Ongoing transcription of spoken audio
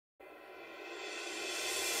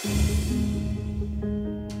As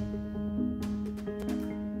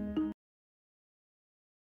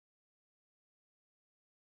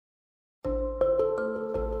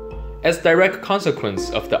a direct consequence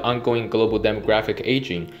of the ongoing global demographic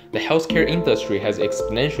aging, the healthcare industry has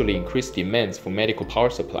exponentially increased demands for medical power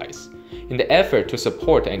supplies. In the effort to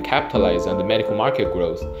support and capitalize on the medical market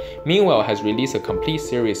growth, Meanwell has released a complete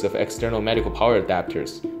series of external medical power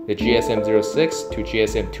adapters, the GSM 06 to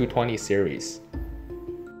GSM 220 series.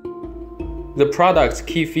 The product's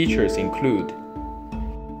key features include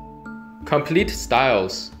complete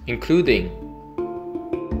styles, including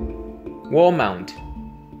wall mount,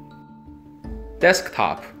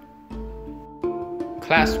 desktop,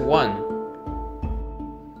 Class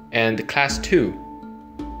 1, and Class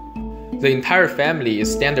 2. The entire family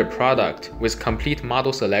is standard product with complete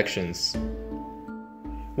model selections.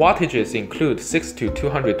 Wattages include 6 to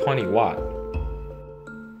 220 watt,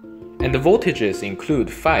 and the voltages include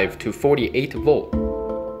 5 to 48 volt.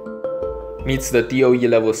 Meets the DOE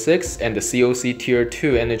Level 6 and the COC Tier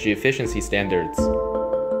 2 energy efficiency standards.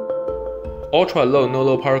 Ultra-low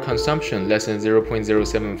no-low power consumption less than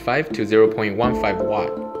 0.075 to 0.15 watt.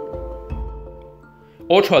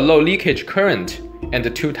 Ultra-low leakage current and the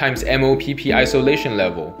 2 times MOPP isolation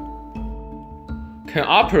level. Can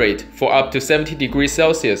operate for up to 70 degrees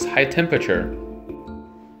Celsius high temperature.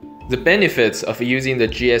 The benefits of using the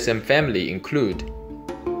GSM family include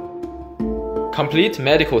complete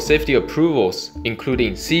medical safety approvals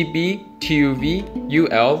including CB, TUV,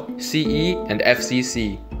 UL, CE, and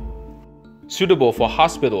FCC. Suitable for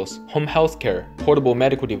hospitals, home healthcare, portable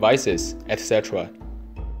medical devices, etc.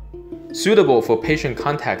 Suitable for patient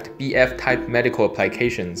contact BF-type medical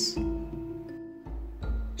applications.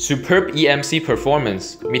 Superb EMC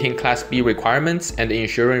performance, meeting Class B requirements and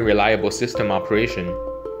ensuring reliable system operation.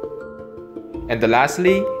 And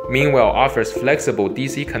lastly, Meanwell offers flexible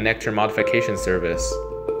DC connector modification service.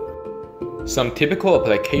 Some typical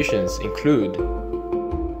applications include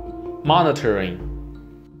monitoring,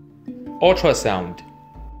 ultrasound,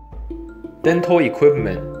 dental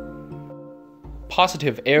equipment,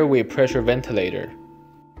 positive airway pressure ventilator,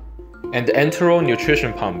 and enteral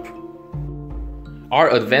nutrition pump. Our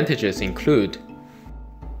advantages include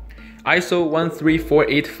ISO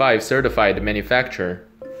 13485 certified manufacturer,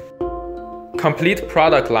 complete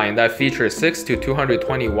product line that features 6 to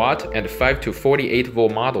 220 watt and 5 to 48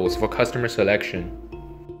 volt models for customer selection,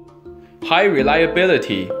 high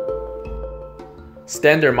reliability,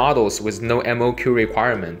 standard models with no MOQ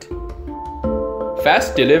requirement,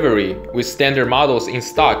 fast delivery with standard models in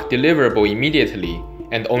stock deliverable immediately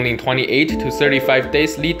and only 28 to 35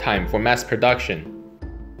 days lead time for mass production.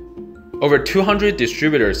 Over 200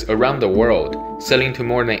 distributors around the world, selling to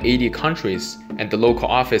more than 80 countries and the local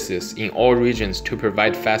offices in all regions to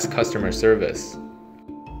provide fast customer service.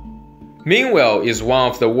 Meanwell is one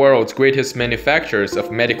of the world's greatest manufacturers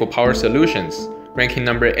of medical power solutions, ranking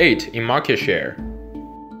number 8 in market share.